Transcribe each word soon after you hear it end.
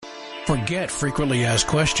Forget frequently asked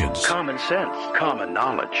questions. Common sense, common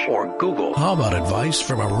knowledge, or Google. How about advice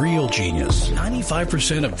from a real genius?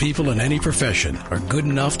 95% of people in any profession are good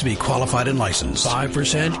enough to be qualified and licensed.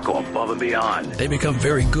 5% go above and beyond. They become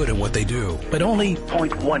very good at what they do, but only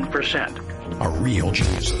 0.1% are real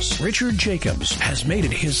geniuses. Richard Jacobs has made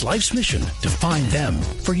it his life's mission to find them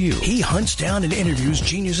for you. He hunts down and interviews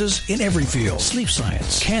geniuses in every field: sleep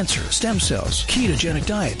science, cancer, stem cells, ketogenic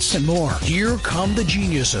diets, and more. Here come the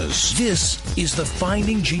geniuses. This is the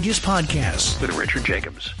Finding Genius Podcast with Richard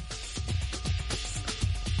Jacobs.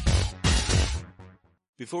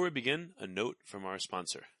 Before we begin, a note from our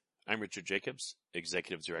sponsor. I'm Richard Jacobs,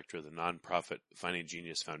 Executive Director of the nonprofit Finding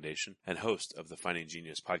Genius Foundation and host of the Finding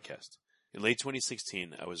Genius Podcast. In late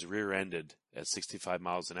 2016, I was rear-ended at 65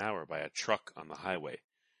 miles an hour by a truck on the highway,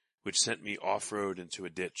 which sent me off-road into a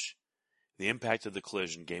ditch. The impact of the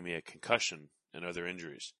collision gave me a concussion and other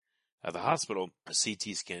injuries. At the hospital, a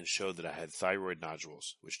CT scan showed that I had thyroid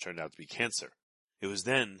nodules, which turned out to be cancer. It was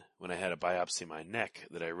then, when I had a biopsy of my neck,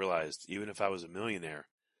 that I realized even if I was a millionaire,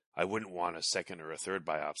 I wouldn't want a second or a third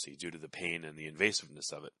biopsy due to the pain and the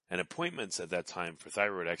invasiveness of it. And appointments at that time for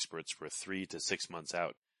thyroid experts were 3 to 6 months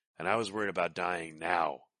out. And I was worried about dying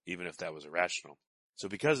now, even if that was irrational. So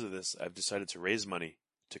because of this, I've decided to raise money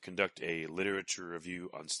to conduct a literature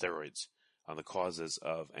review on steroids, on the causes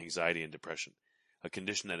of anxiety and depression, a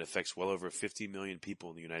condition that affects well over 50 million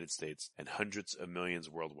people in the United States and hundreds of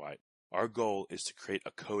millions worldwide. Our goal is to create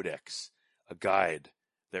a codex, a guide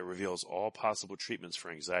that reveals all possible treatments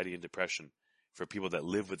for anxiety and depression for people that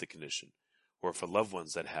live with the condition, or for loved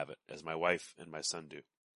ones that have it, as my wife and my son do.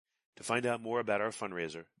 To find out more about our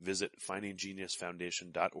fundraiser, visit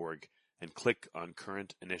findinggeniusfoundation.org and click on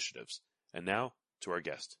current initiatives. And now, to our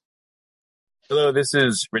guest. Hello, this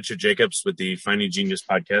is Richard Jacobs with the Finding Genius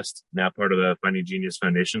Podcast, now part of the Finding Genius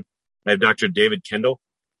Foundation. I have Dr. David Kendall.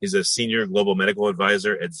 He's a senior global medical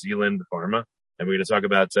advisor at Zealand Pharma, and we're going to talk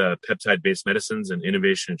about peptide-based medicines and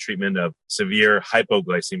innovation and treatment of severe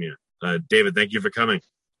hypoglycemia. David, thank you for coming.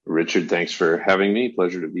 Richard, thanks for having me.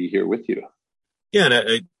 Pleasure to be here with you. Yeah,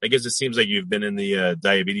 and I guess it seems like you've been in the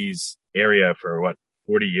diabetes area for,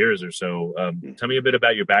 40 years or so. Tell me a bit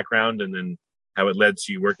about your background and then how it led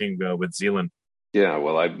to you working with Zealand. Yeah,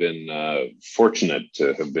 well, I've been fortunate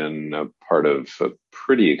to have been a part of a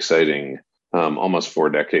pretty exciting almost 4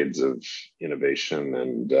 decades of innovation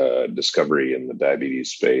and discovery in the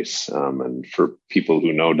diabetes space. And for people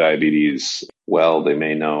who know diabetes well, they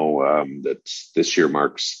may know that this year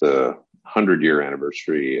marks the 100-year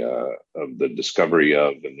anniversary of the discovery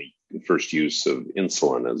of and the first use of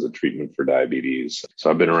insulin as a treatment for diabetes. So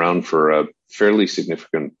I've been around for a fairly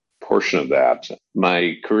significant portion of that.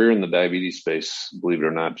 My career in the diabetes space, believe it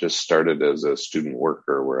or not, just started as a student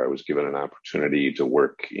worker where I was given an opportunity to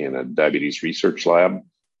work in a diabetes research lab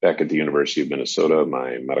back at the University of Minnesota,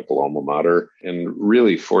 my medical alma mater, and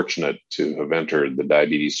really fortunate to have entered the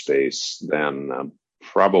diabetes space then.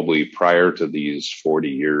 Probably prior to these 40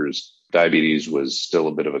 years, diabetes was still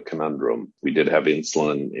a bit of a conundrum. We did have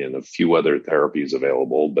insulin and a few other therapies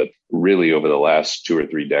available, but really over the last 2 or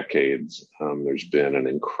 3 decades, there's been an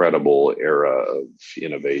incredible era of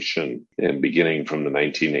innovation. And beginning from the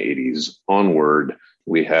 1980s onward,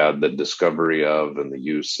 we had the discovery of and the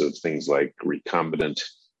use of things like recombinant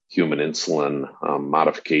human insulin,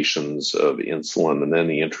 modifications of insulin, and then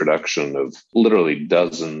the introduction of literally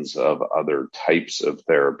dozens of other types of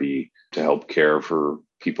therapy to help care for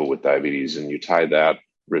people with diabetes. And you tie that,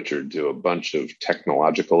 Richard, to a bunch of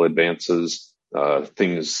technological advances,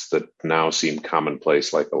 things that now seem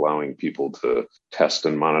commonplace, like allowing people to test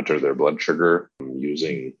and monitor their blood sugar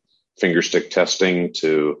using fingerstick testing,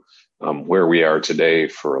 to where we are today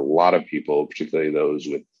for a lot of people, particularly those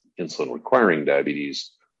with insulin-requiring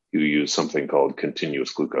diabetes, who use something called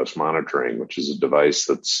continuous glucose monitoring, which is a device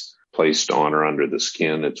that's placed on or under the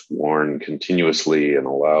skin. It's worn continuously and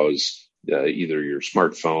allows either your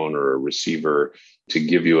smartphone or a receiver to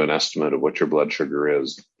give you an estimate of what your blood sugar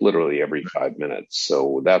is literally every 5 minutes.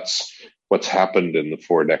 So that's what's happened in the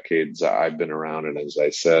 4 decades I've been around. And as I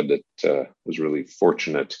said, it was really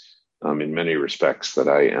fortunate in many respects that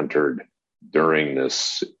I entered during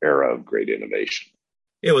this era of great innovation.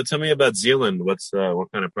 Yeah, well, tell me about Zealand. What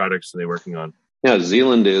kind of products are they working on? Yeah,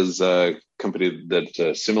 Zealand is a company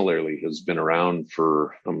that similarly has been around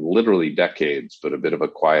for literally decades, but a bit of a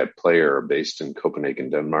quiet player based in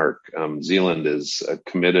Copenhagen, Denmark. Zealand is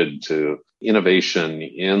committed to innovation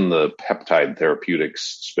in the peptide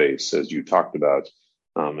therapeutics space, as you talked about.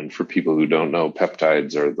 And for people who don't know,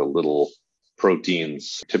 peptides are the little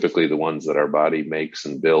proteins, typically the ones that our body makes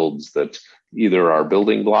and builds, that either are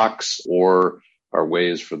building blocks or are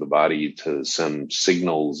ways for the body to send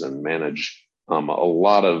signals and manage a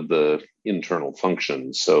lot of the internal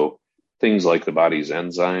functions. So things like the body's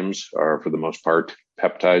enzymes are, for the most part,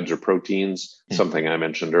 peptides or proteins. Something I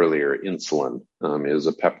mentioned earlier, insulin, is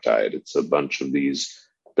a peptide. It's a bunch of these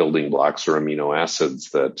building blocks or amino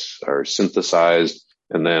acids that are synthesized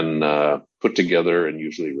and then put together and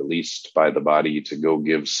usually released by the body to go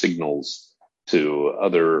give signals to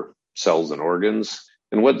other cells and organs.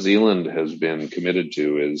 And what Zealand has been committed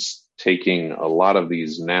to is taking a lot of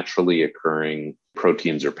these naturally occurring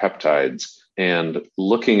proteins or peptides and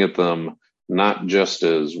looking at them not just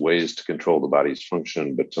as ways to control the body's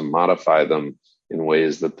function, but to modify them in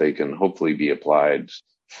ways that they can hopefully be applied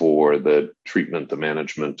for the treatment, the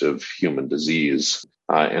management of human disease.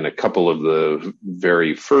 And a couple of the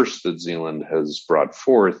very first that Zealand has brought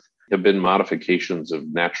forth have been modifications of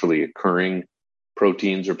naturally occurring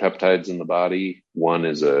proteins or peptides in the body. One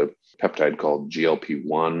is a peptide called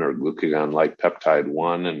GLP-1 or glucagon-like peptide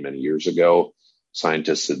 1. And many years ago,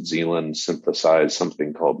 scientists at Zealand synthesized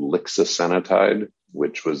something called lixisenatide,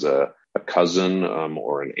 which was a cousin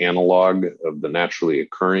or an analog of the naturally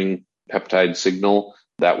occurring peptide signal.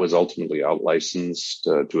 That was ultimately out-licensed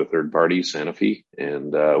to a third party, Sanofi,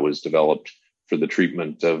 and was developed for the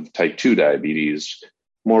treatment of type 2 diabetes.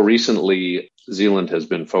 More recently, Zealand has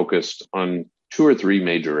been focused on 2 or 3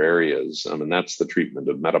 major areas, and that's the treatment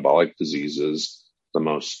of metabolic diseases, the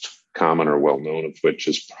most common or well-known of which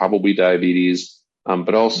is probably diabetes,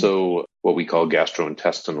 but also what we call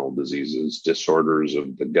gastrointestinal diseases, disorders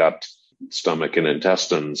of the gut, stomach, and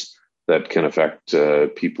intestines that can affect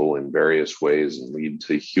people in various ways and lead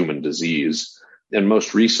to human disease. And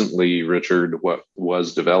most recently, Richard, what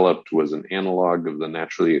was developed was an analog of the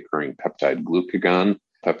naturally occurring peptide glucagon,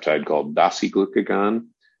 a peptide called dasiglucagon.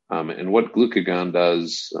 And what glucagon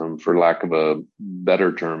does, for lack of a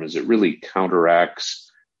better term, is it really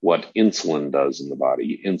counteracts what insulin does in the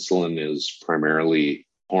body. Insulin is primarily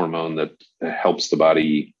a hormone that helps the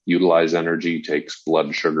body utilize energy, takes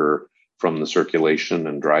blood sugar from the circulation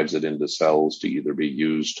and drives it into cells to either be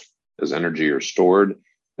used as energy or stored.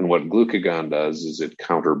 And what glucagon does is it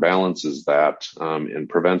counterbalances that and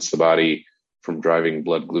prevents the body from driving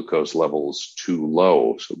blood glucose levels too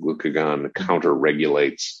low. So glucagon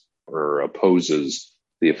counter-regulates or opposes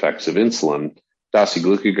the effects of insulin.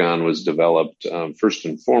 Dasiglucagon was developed first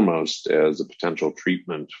and foremost as a potential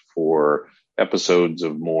treatment for episodes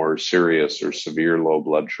of more serious or severe low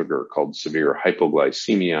blood sugar called severe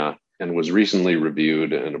hypoglycemia, and was recently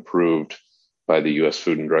reviewed and approved by the U.S.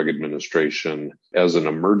 Food and Drug Administration as an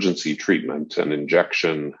emergency treatment, an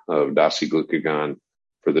injection of dasiglucagon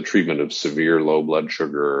for the treatment of severe low blood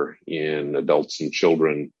sugar in adults and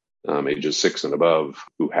children ages 6 and above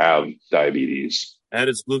who have diabetes. How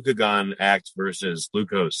does glucagon act versus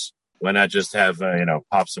glucose? Why not just have,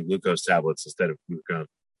 pop some glucose tablets instead of glucagon?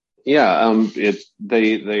 Yeah,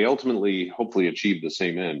 they ultimately hopefully achieve the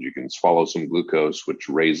same end. You can swallow some glucose, which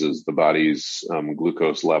raises the body's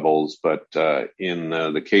glucose levels. But in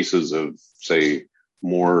the cases of, say,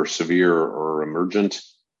 more severe or emergent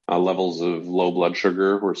levels of low blood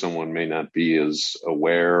sugar, where someone may not be as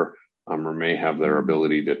aware or may have their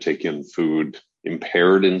ability to take in food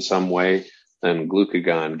impaired in some way, then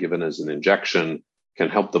glucagon given as an injection can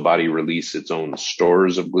help the body release its own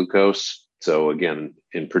stores of glucose. So again,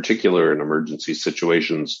 in particular, in emergency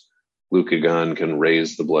situations, glucagon can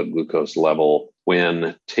raise the blood glucose level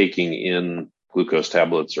when taking in glucose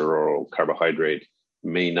tablets or oral carbohydrate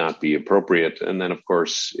may not be appropriate. And then, of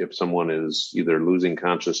course, if someone is either losing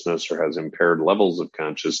consciousness or has impaired levels of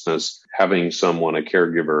consciousness, having someone, a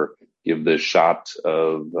caregiver, give this shot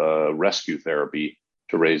of rescue therapy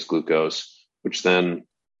to raise glucose, which then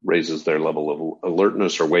raises their level of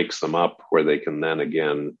alertness or wakes them up where they can then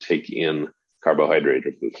again take in carbohydrate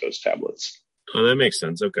or glucose tablets. Oh, that makes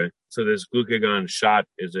sense. Okay. So this glucagon shot,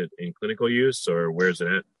 is it in clinical use or where's it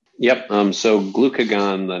at? Yep. So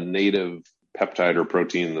glucagon, the native peptide or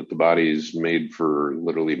protein that the body's made for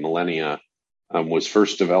literally millennia, was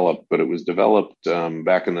first developed, but it was developed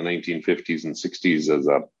back in the 1950s and 60s as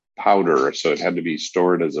a powder. So it had to be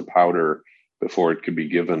stored as a powder before it could be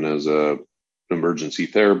given as a emergency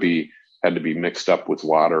therapy, had to be mixed up with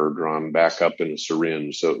water, drawn back up in a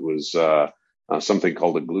syringe. So it was something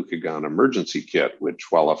called a glucagon emergency kit, which,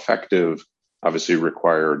 while effective, obviously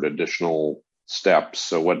required additional steps.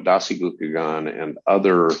 So what dasiglucagon and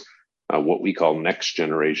other what we call next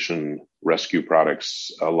generation rescue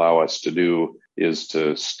products allow us to do is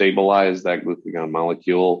to stabilize that glucagon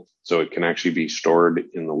molecule so it can actually be stored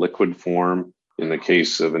in the liquid form. In the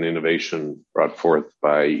case of an innovation brought forth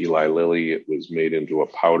by Eli Lilly, it was made into a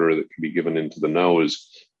powder that could be given into the nose.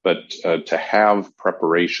 But to have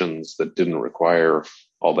preparations that didn't require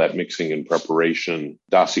all that mixing and preparation,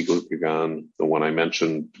 dasiglucagon, the one I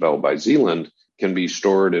mentioned, developed by Zealand, can be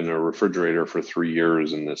stored in a refrigerator for 3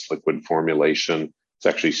 years in this liquid formulation. It's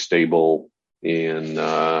actually stable in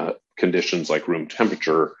conditions like room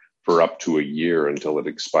temperature for up to a year until it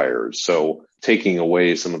expires. So taking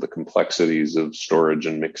away some of the complexities of storage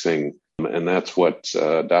and mixing, and that's what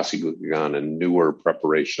dasiglucagon and newer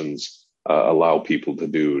preparations allow people to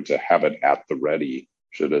do, to have it at the ready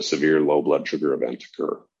should a severe low blood sugar event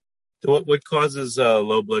occur. So what causes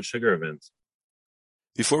low blood sugar events?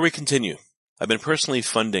 Before we continue, I've been personally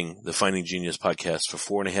funding the Finding Genius podcast for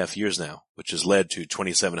 4.5 years now, which has led to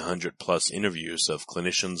 2,700 plus interviews of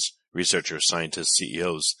clinicians, researchers, scientists,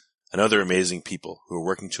 CEOs, and other amazing people who are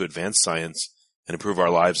working to advance science and improve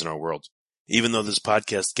our lives and our world. Even though this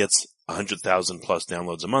podcast gets 100,000 plus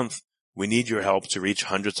downloads a month, we need your help to reach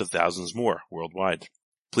hundreds of thousands more worldwide.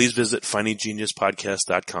 Please visit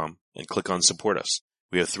findinggeniuspodcast.com and click on Support Us.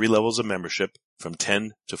 We have 3 levels of membership from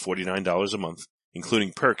 $10 to $49 a month,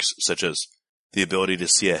 including perks such as the ability to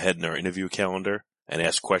see ahead in our interview calendar and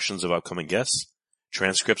ask questions of upcoming guests,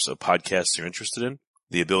 transcripts of podcasts you're interested in,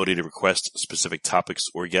 the ability to request specific topics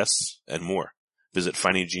or guests, and more. Visit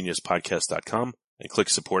findinggeniuspodcast.com and click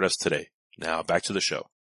Support Us today. Now back to the show.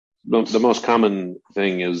 The most common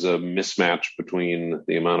thing is a mismatch between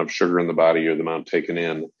the amount of sugar in the body or the amount taken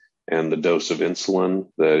in and the dose of insulin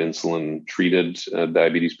that insulin-treated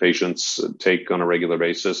diabetes patients take on a regular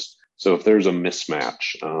basis. So if there's a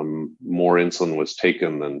mismatch, more insulin was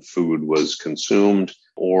taken than food was consumed,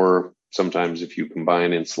 or sometimes if you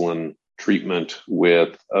combine insulin treatment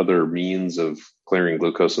with other means of clearing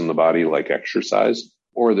glucose in the body, like exercise,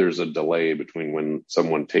 or there's a delay between when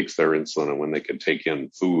someone takes their insulin and when they can take in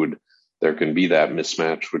food, there can be that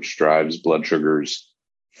mismatch, which drives blood sugars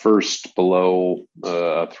first below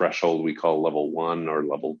a threshold we call level 1 or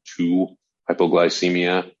level 2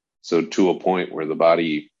 hypoglycemia. So to a point where the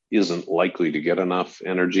body isn't likely to get enough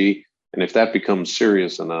energy. And if that becomes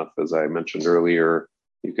serious enough, as I mentioned earlier,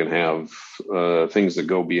 you can have things that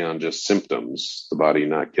go beyond just symptoms, the body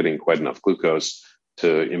not getting quite enough glucose,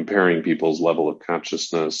 to impairing people's level of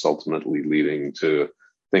consciousness, ultimately leading to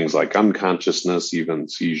things like unconsciousness, even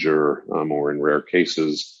seizure, or in rare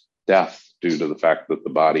cases, death due to the fact that the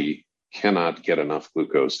body cannot get enough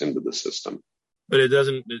glucose into the system. But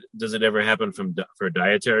does it ever happen for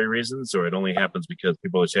dietary reasons, or it only happens because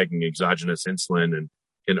people are taking exogenous insulin and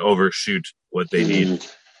can overshoot what they need?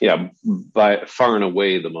 Yeah, by far and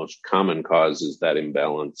away, the most common cause is that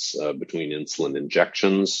imbalance between insulin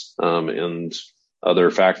injections and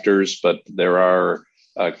other factors. But there are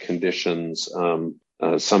conditions,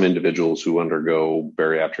 some individuals who undergo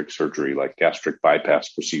bariatric surgery, like gastric bypass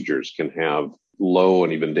procedures, can have low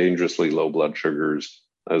and even dangerously low blood sugars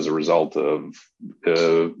as a result of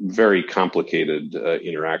very complicated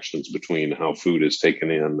interactions between how food is taken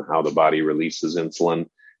in, how the body releases insulin.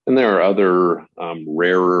 And there are other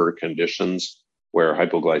rarer conditions where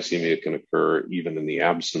hypoglycemia can occur even in the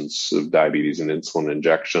absence of diabetes and insulin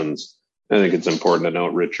injections. I think it's important to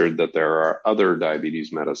note, Richard, that there are other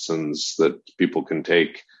diabetes medicines that people can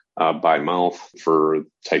take by mouth for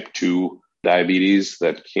type 2 diabetes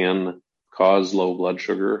that can cause low blood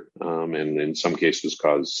sugar and in some cases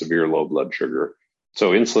cause severe low blood sugar.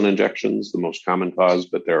 So insulin injections, the most common cause,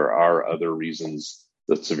 but there are other reasons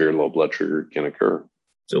that severe low blood sugar can occur.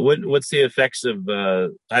 So what's the effects of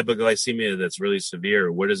hypoglycemia that's really severe?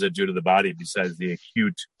 What does it do to the body besides the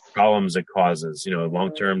acute problems it causes?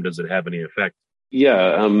 Long term, does it have any effect?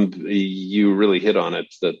 Yeah, you really hit on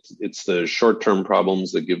it, that it's the short-term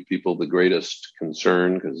problems that give people the greatest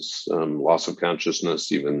concern, because loss of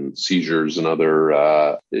consciousness, even seizures and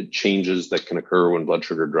other changes that can occur when blood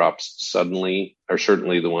sugar drops suddenly are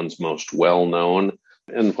certainly the ones most well-known.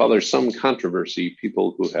 And while there's some controversy,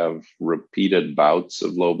 people who have repeated bouts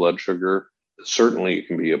of low blood sugar, certainly it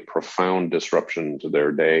can be a profound disruption to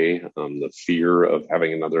their day. The fear of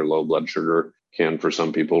having another low blood sugar can, for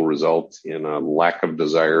some people, result in a lack of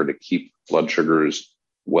desire to keep blood sugars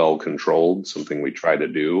well controlled, something we try to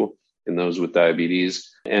do in those with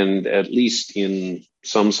diabetes. And at least in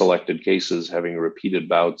some selected cases, having repeated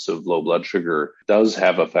bouts of low blood sugar does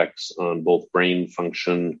have effects on both brain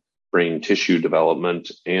function, brain tissue development,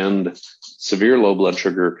 and severe low blood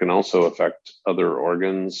sugar can also affect other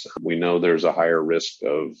organs. We know there's a higher risk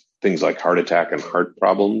of things like heart attack and heart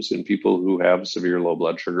problems in people who have severe low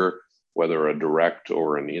blood sugar, whether a direct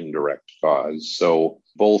or an indirect cause. So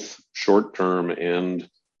both short-term and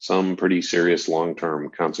some pretty serious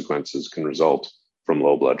long-term consequences can result from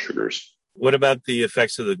low blood sugars. What about the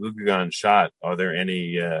effects of the glucagon shot? Are there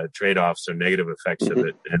any trade-offs or negative effects of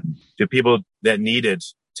it? And do people that need it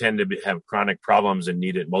tend to have chronic problems and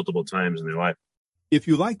need it multiple times in their life? If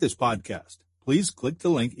you like this podcast, please click the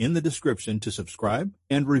link in the description to subscribe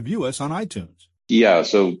and review us on iTunes. Yeah,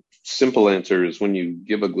 so simple answer is when you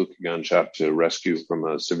give a glucagon shot to rescue from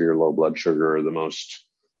a severe low blood sugar, the most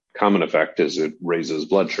common effect is it raises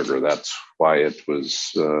blood sugar. That's why it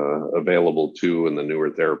was available too, and the newer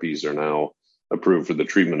therapies are now approved for the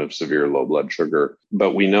treatment of severe low blood sugar.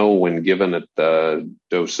 But we know when given at the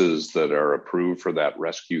doses that are approved for that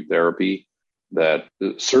rescue therapy, that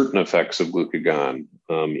certain effects of glucagon,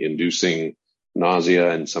 inducing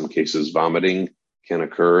nausea, in some cases vomiting, can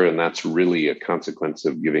occur. And that's really a consequence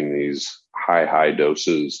of giving these high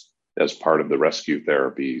doses as part of the rescue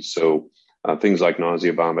therapy. So things like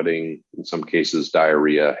nausea, vomiting, in some cases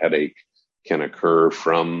diarrhea, headache can occur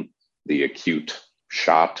from the acute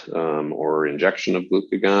shot or injection of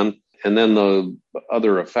glucagon. And then the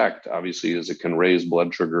other effect, obviously, is it can raise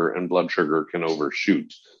blood sugar, and blood sugar can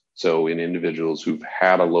overshoot. So in individuals who've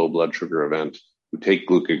had a low blood sugar event who take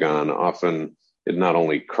glucagon, often it not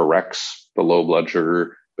only corrects the low blood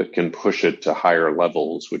sugar, but can push it to higher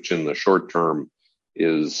levels, which in the short term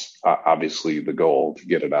is obviously the goal, to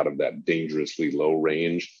get it out of that dangerously low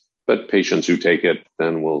range. But patients who take it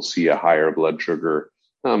then will see a higher blood sugar,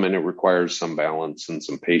 and it requires some balance and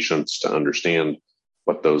some patience to understand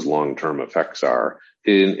what those long-term effects are.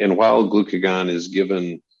 And while glucagon is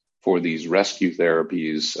given for these rescue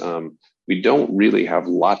therapies, we don't really have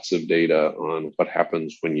lots of data on what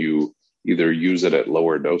happens when you either use it at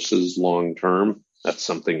lower doses long-term. That's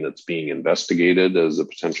something that's being investigated as a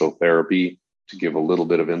potential therapy to give a little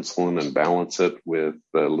bit of insulin and balance it with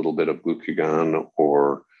a little bit of glucagon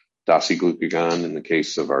or dasiglucagon in the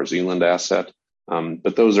case of our Zealand asset.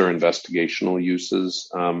 But those are investigational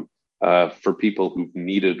uses. For people who've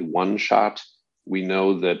needed one shot, we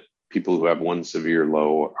know that people who have one severe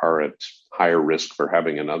low are at higher risk for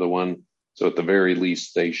having another one. So at the very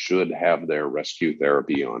least, they should have their rescue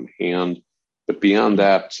therapy on hand. But beyond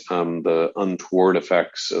that, the untoward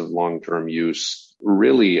effects of long-term use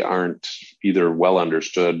really aren't either well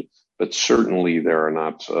understood, but certainly there are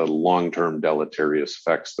not long-term deleterious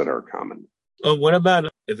effects that are common. Oh, what about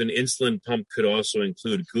if an insulin pump could also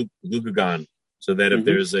include glucagon, so that if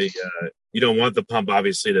there's a, you don't want the pump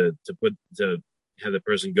obviously to have the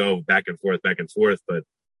person go back and forth, but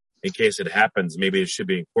in case it happens, maybe it should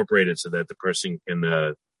be incorporated so that the person can,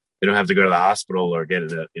 they don't have to go to the hospital or get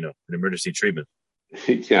an emergency treatment.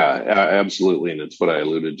 Yeah, absolutely. And it's what I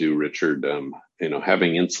alluded to, Richard.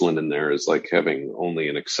 Having insulin in there is like having only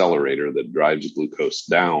an accelerator that drives glucose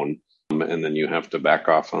down. And then you have to back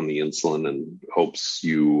off on the insulin and hopes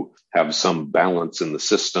you have some balance in the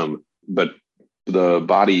system. But the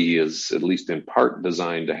body is, at least in part,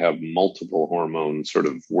 designed to have multiple hormones sort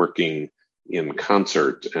of working in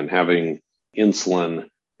concert, and having insulin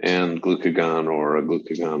and glucagon or a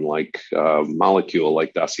glucagon-like molecule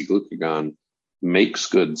like dasiglucagon makes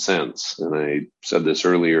good sense. And I said this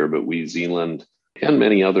earlier, but we, Zealand, and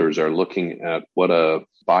many others are looking at what a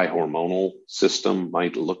bihormonal system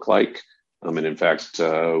might look like. And in fact,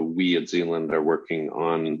 we at Zealand are working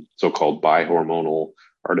on so-called bihormonal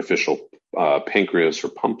artificial pancreas or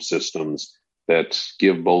pump systems that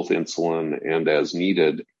give both insulin and, as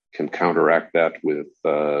needed, can counteract that with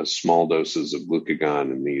small doses of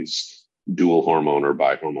glucagon in these dual hormone or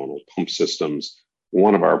bihormonal pump systems.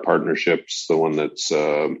 One of our partnerships, the one that's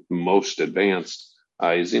most advanced,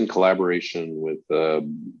 is in collaboration with a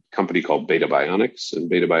company called Beta Bionics. And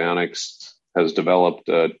Beta Bionics has developed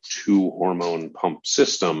a 2-hormone pump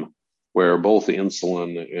system where both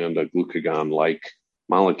insulin and a glucagon-like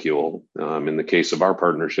molecule, in the case of our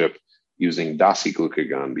partnership, using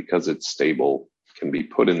dasiglucagon, because it's stable, can be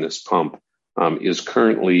put in this pump, is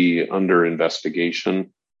currently under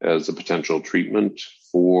investigation as a potential treatment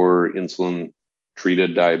for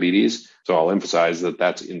insulin-treated diabetes. So I'll emphasize that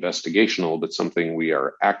that's investigational, but something we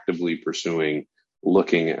are actively pursuing,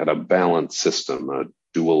 looking at a balanced system, a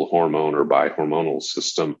dual hormone or bihormonal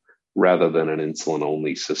system, rather than an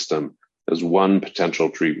insulin-only system, as one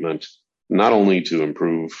potential treatment, not only to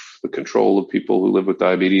improve the control of people who live with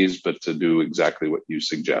diabetes, but to do exactly what you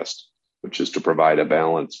suggest, which is to provide a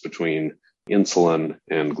balance between insulin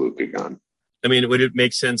and glucagon. I mean, would it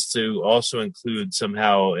make sense to also include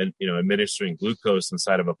somehow, administering glucose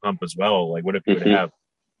inside of a pump as well? Like, what if you would have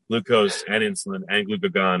glucose and insulin and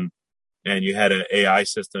glucagon, and you had an AI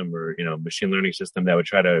system or, machine learning system that would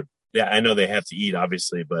try to, I know they have to eat,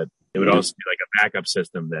 obviously, but it would also be like a backup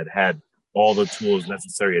system that had all the tools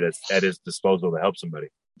necessary at its disposal to help somebody.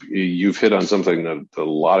 You've hit on something that a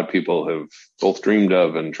lot of people have both dreamed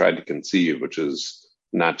of and tried to conceive, which is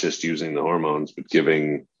not just using the hormones, but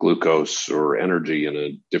giving glucose or energy in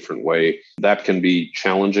a different way. That can be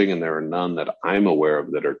challenging, and there are none that I'm aware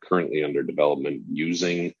of that are currently under development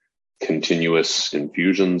using continuous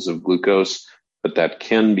infusions of glucose, but that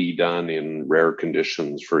can be done in rare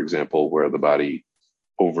conditions, for example, where the body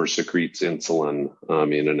oversecretes insulin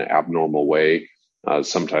in an abnormal way.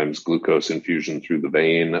 Sometimes glucose infusion through the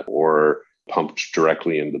vein or pumped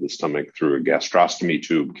directly into the stomach through a gastrostomy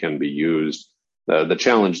tube can be used. The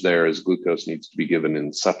challenge there is glucose needs to be given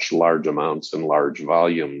in such large amounts and large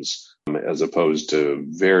volumes as opposed to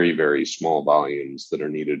very, very small volumes that are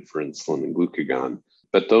needed for insulin and glucagon.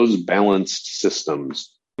 But those balanced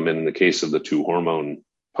systems, in the case of the 2-hormone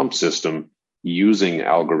pump system, using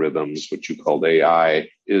algorithms, which you called AI,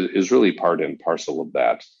 is really part and parcel of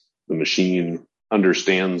that. The machine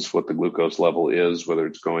understands what the glucose level is, whether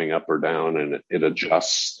it's going up or down, and it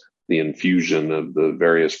adjusts the infusion of the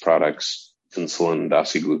various products, insulin,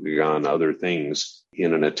 dasiglucagon, other things,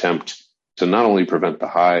 in an attempt to not only prevent the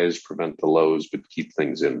highs, prevent the lows, but keep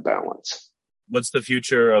things in balance. What's the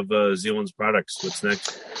future of Zealand's products? What's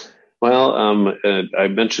next? Well, I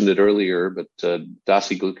mentioned it earlier, but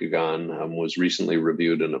dasiglucagon was recently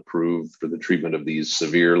reviewed and approved for the treatment of these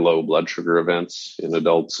severe low blood sugar events in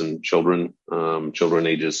adults and children, children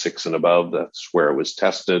ages 6 and above. That's where it was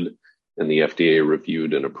tested, and the FDA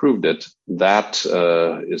reviewed and approved it. That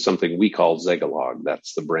is something we call Zegalogue.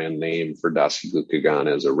 That's the brand name for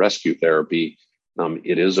dasiglucagon as a rescue therapy.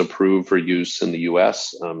 It is approved for use in the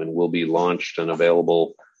U.S. And will be launched and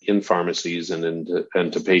available in pharmacies and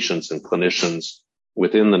to patients and clinicians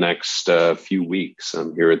within the next few weeks,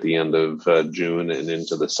 here at the end of June and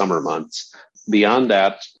into the summer months. Beyond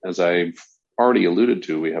that, as I've already alluded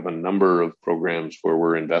to, we have a number of programs where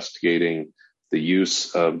we're investigating the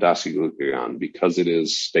use of dasiglucagon because it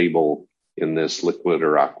is stable in this liquid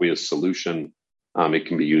or aqueous solution. It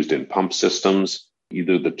can be used in pump systems,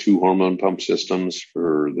 either the 2-hormone pump systems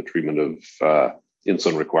for the treatment of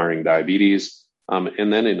insulin-requiring diabetes,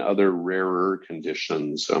 and then in other rarer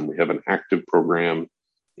conditions. We have an active program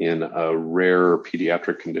in a rare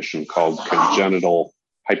pediatric condition called congenital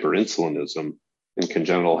hyperinsulinism. And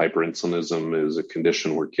congenital hyperinsulinism is a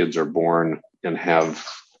condition where kids are born and have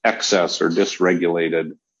excess or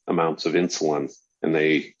dysregulated amounts of insulin, and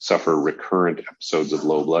they suffer recurrent episodes of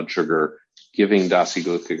low blood sugar. Giving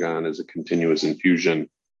dasiglucagon as a continuous infusion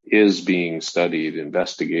is being studied,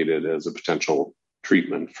 investigated as a potential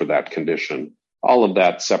treatment for that condition. All of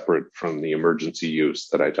that separate from the emergency use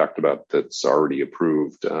that I talked about that's already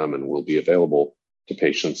approved and will be available to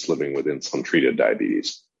patients living with insulin-treated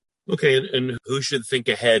diabetes. Okay, and who should think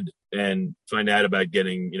ahead and find out about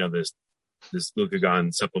getting, this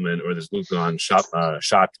glucagon supplement or this glucagon shot?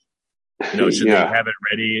 Should they have it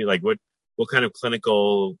ready? Like what kind of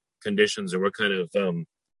clinical conditions or what kind of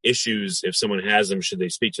issues, if someone has them, should they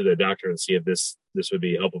speak to their doctor and see if this would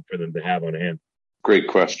be helpful for them to have on hand? Great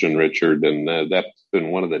question, Richard. And that's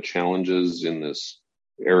been one of the challenges in this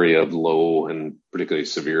area of low and particularly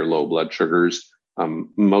severe low blood sugars.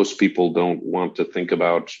 Most people don't want to think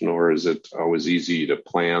about, nor is it always easy to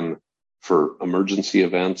plan for emergency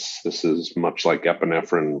events. This is much like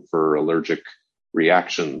epinephrine for allergic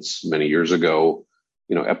reactions. Many years ago,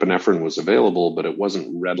 epinephrine was available, but it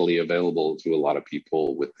wasn't readily available to a lot of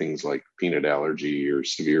people with things like peanut allergy or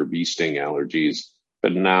severe bee sting allergies.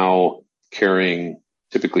 But now, carrying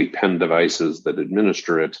typically pen devices that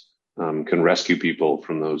administer it can rescue people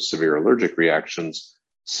from those severe allergic reactions.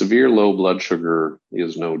 Severe low blood sugar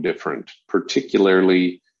is no different,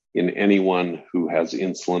 particularly in anyone who has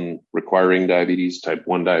insulin requiring diabetes, type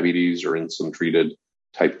 1 diabetes, or insulin treated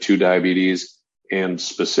type 2 diabetes, and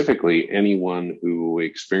specifically anyone who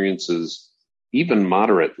experiences even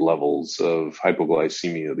moderate levels of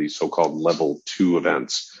hypoglycemia, these so-called level 2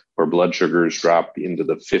 events, where blood sugars drop into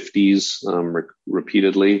the 50s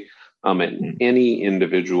repeatedly. And any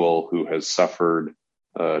individual who has suffered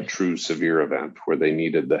a true severe event where they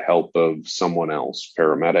needed the help of someone else,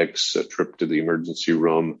 paramedics, a trip to the emergency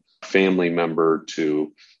room, family member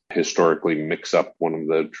to historically mix up one of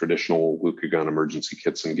the traditional glucagon emergency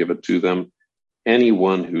kits and give it to them.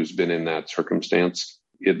 Anyone who's been in that circumstance,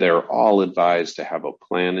 they're all advised to have a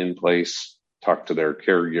plan in place, talk to their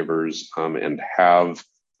caregivers, and have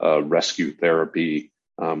rescue therapy,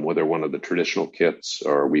 whether one of the traditional kits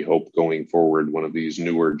or we hope going forward one of these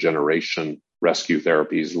newer generation rescue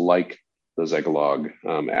therapies like the Zegalogue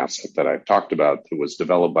asset that I've talked about that was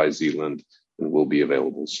developed by Zealand and will be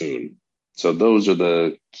available soon. So those are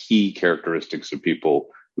the key characteristics of people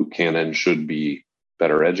who can and should be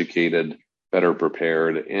better educated, better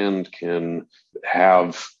prepared and can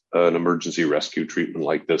have an emergency rescue treatment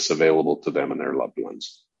like this available to them and their loved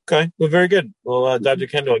ones. Okay, well, very good. Well, Dr.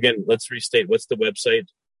 Kendall, again, let's restate. What's the website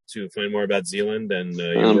to find more about Zealand and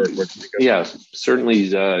your work? Yeah, certainly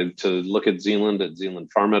to look at Zealand at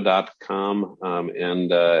zealandpharma.com.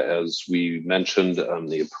 And as we mentioned,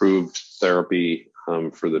 the approved therapy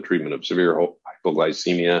for the treatment of severe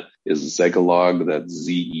hypoglycemia is Zegalogue. That's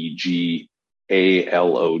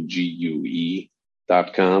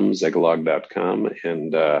ZEGALOGUE.com, Zegalogue.com.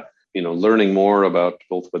 And, learning more about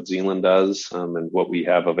both what Zealand does and what we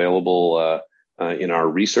have available in our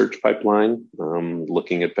research pipeline,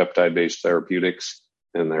 looking at peptide-based therapeutics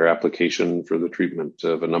and their application for the treatment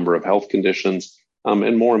of a number of health conditions.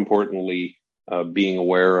 And more importantly, being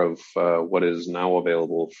aware of what is now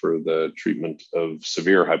available for the treatment of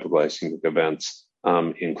severe hypoglycemic events,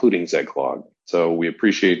 including Zegalogue. So we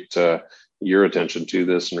appreciate your attention to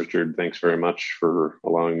this. And Richard, thanks very much for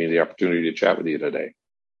allowing me the opportunity to chat with you today.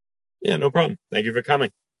 Yeah, no problem. Thank you for coming.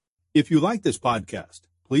 If you like this podcast,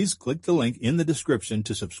 please click the link in the description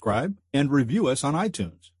to subscribe and review us on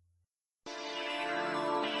iTunes.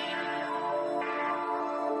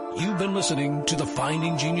 You've been listening to the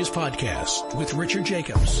Finding Genius podcast with Richard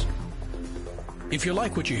Jacobs. If you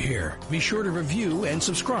like what you hear, be sure to review and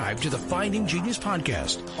subscribe to the Finding Genius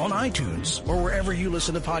podcast on iTunes or wherever you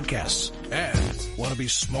listen to podcasts. And want to be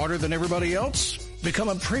smarter than everybody else? Become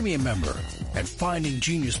a premium member at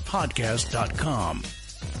findinggeniuspodcast.com.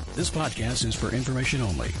 This podcast is for information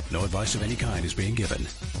only. No advice of any kind is being given.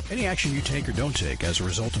 Any action you take or don't take as a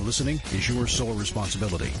result of listening is your sole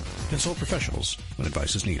responsibility. Consult professionals when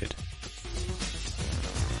advice is needed.